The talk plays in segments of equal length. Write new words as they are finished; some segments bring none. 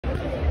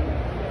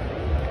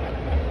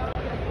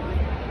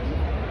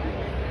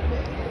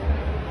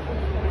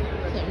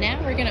now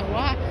we're gonna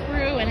walk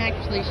through and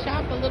actually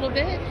shop a little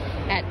bit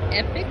at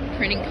Epic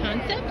Printing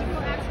Concepts,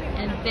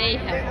 and they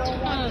have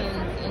tons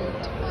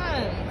and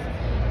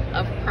tons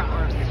of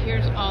props.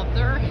 Here's all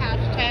their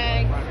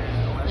hashtags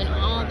and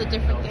all the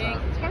different things.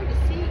 It's hard to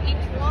see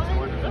each one.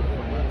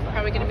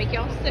 Probably gonna make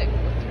y'all sick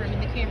turning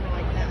the camera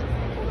like that,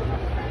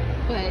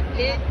 but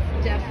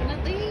it's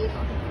definitely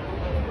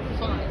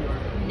fun.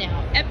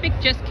 Now, Epic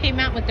just came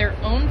out with their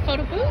own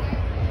photo booth,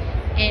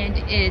 and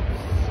it's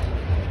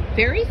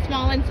very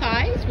small in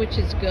size, which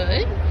is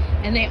good,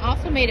 and they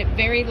also made it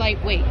very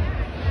lightweight,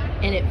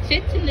 and it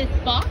fits in this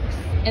box,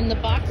 and the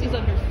box is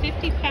under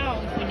 50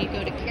 pounds when you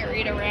go to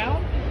carry it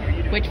around,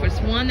 which was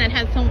one that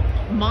has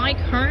my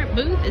current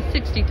booth is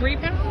 63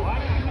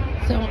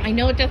 pounds. So I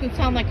know it doesn't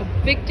sound like a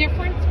big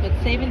difference, but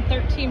saving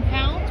 13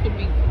 pounds would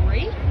be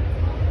great.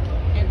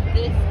 And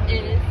this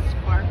is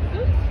Spark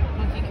Booth. I don't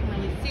know if you can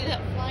really see that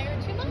flyer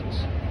too much,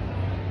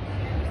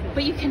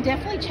 but you can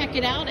definitely check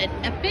it out at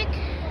Epic.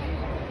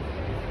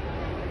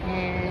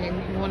 And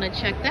you want to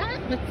check that?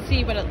 Let's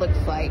see what it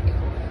looks like.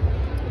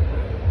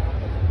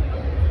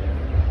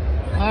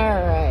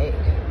 Alright,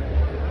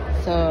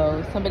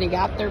 so somebody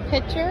got their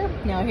picture.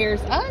 Now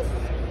here's us.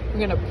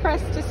 We're going to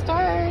press to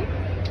start.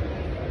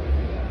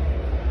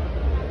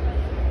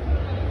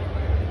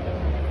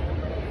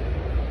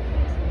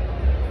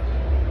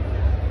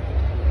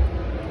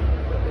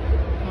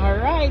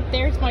 Alright,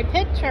 there's my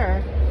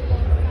picture.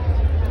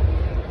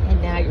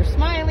 And now you're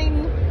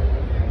smiling.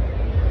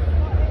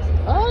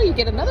 Oh, you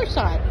get another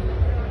shot.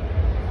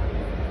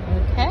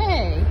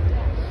 Okay.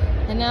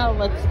 And now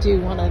let's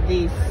do one of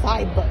these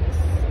side looks.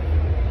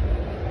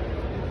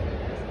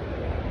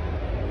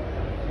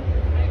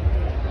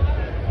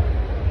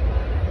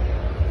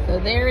 So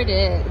there it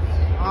is,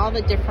 all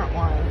the different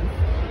ones.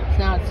 So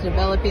now it's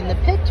developing the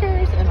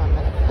pictures, and I'm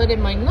going to put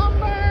in my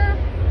number.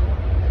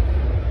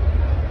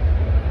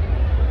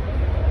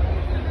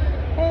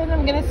 And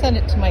I'm going to send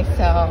it to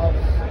myself.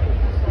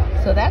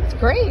 So that's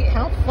great.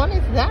 How fun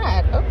is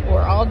that? Oh,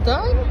 we're all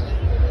done.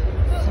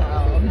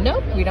 So,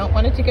 nope, we don't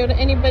want it to go to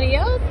anybody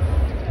else.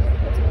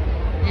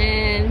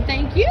 And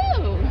thank you.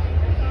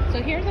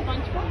 So here's a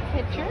bunch more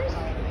pictures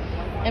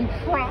and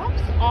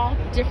props, all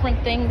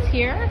different things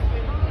here.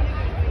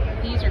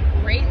 These are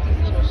great, these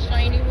little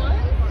shiny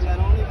ones.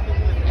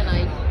 And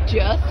I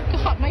just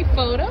got my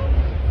photo.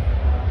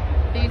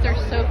 These are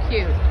so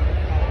cute.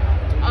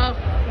 Oh,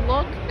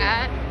 look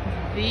at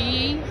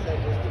the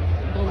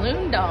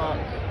balloon dog.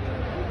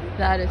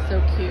 That is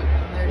so cute.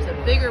 There's a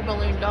bigger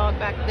balloon dog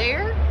back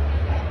there.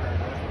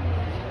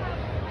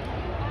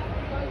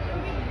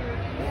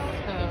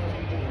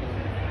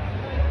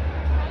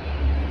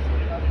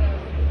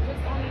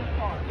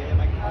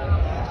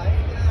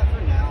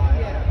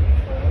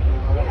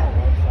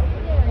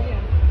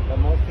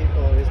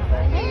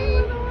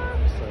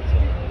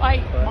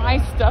 My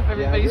stuff,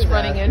 everybody's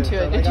running into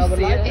it. Did you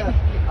see it?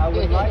 I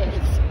would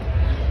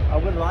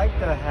like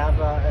to have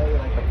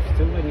like a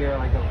souvenir,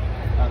 like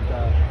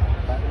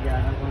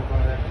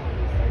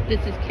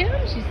This is Kim.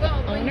 She's the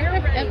owner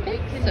of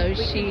Epic, so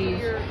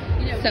she's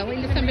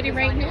selling to somebody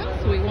right now,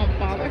 so we won't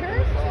bother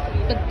her.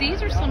 But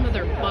these are some of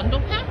their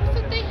bundle packs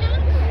that they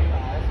have,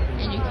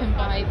 and you can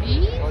buy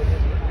these.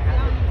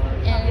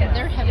 And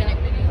they're having a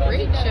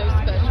great show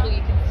special.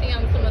 You can see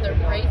on some of their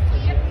prices.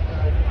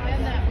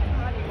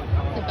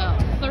 It's about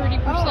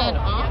 30%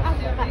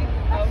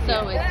 off,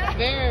 so it's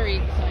very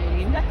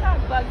exciting,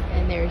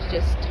 and there's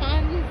just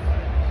tons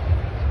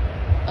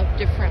of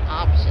different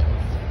options.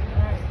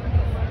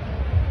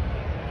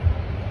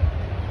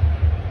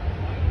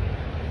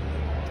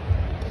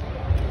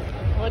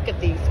 Look at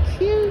these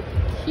cute,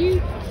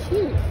 cute,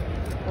 cute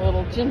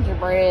little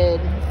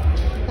gingerbread.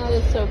 That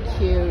is so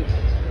cute.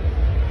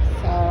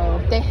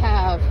 So they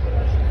have,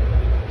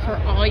 for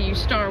all you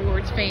Star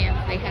Wars fans,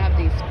 they have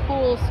these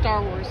cool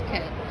Star Wars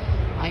kits.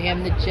 I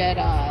am the Jedi,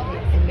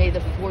 and may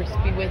the Force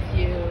be with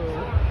you.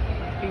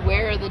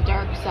 Beware of the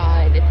dark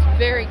side. It's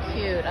very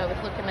cute. I was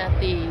looking at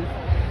these.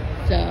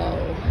 So,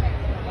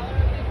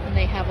 and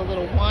they have a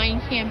little wine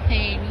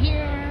campaign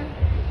here,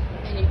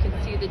 and you can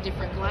see the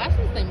different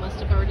glasses. They must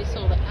have already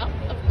sold out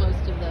of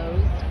most of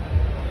those.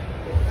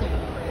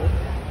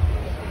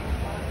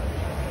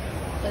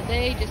 So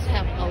they just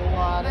have a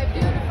lot of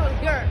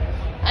good.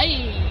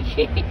 Hey.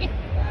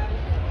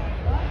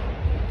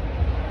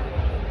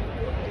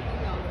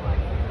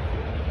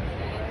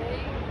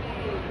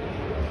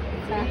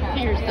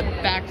 Here's the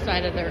back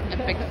side of their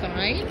Epic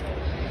sign.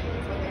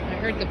 I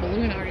heard the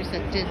balloon artist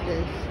that did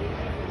this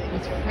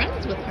was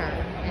friends with her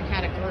and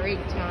had a great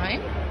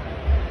time.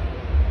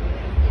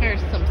 Here's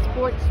some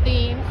sports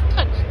themes,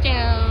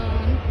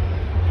 touchdown,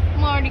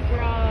 Mardi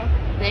Gras.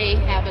 They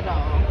have it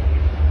all.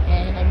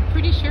 And I'm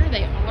pretty sure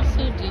they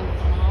also do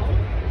all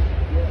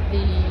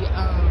the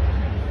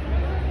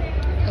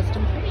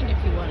custom printing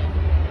if you want it.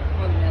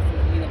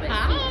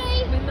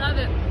 Hi! We love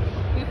it.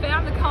 We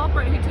found the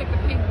culprit who took the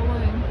pink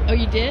balloon. Oh,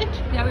 you did?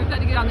 Yeah, we had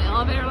to get on the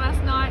elevator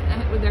last night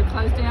when they're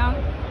closed down.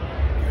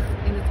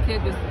 And this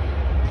kid was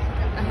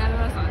ahead of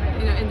us,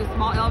 in the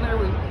small elevator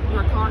with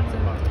our carts,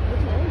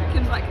 and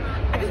Kim's like,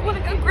 I just want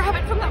to go grab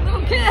it from that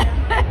little kid.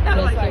 I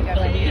was like,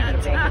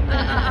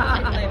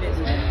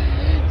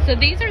 So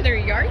these are their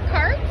yard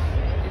carts,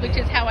 which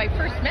is how I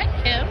first met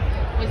Kim,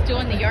 was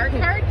doing the yard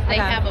carts. They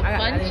have a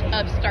bunch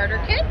of starter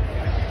kits.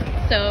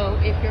 So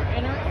if you're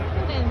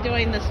interested in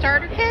doing the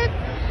starter kit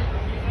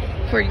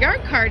for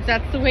yard carts,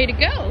 that's the way to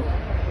go.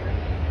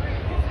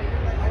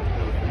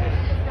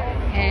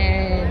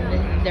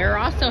 And they're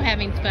also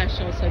having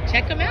specials, so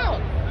check them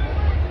out.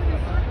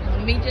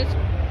 Let me just,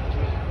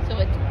 so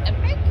it's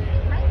Epic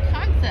Print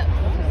Concepts.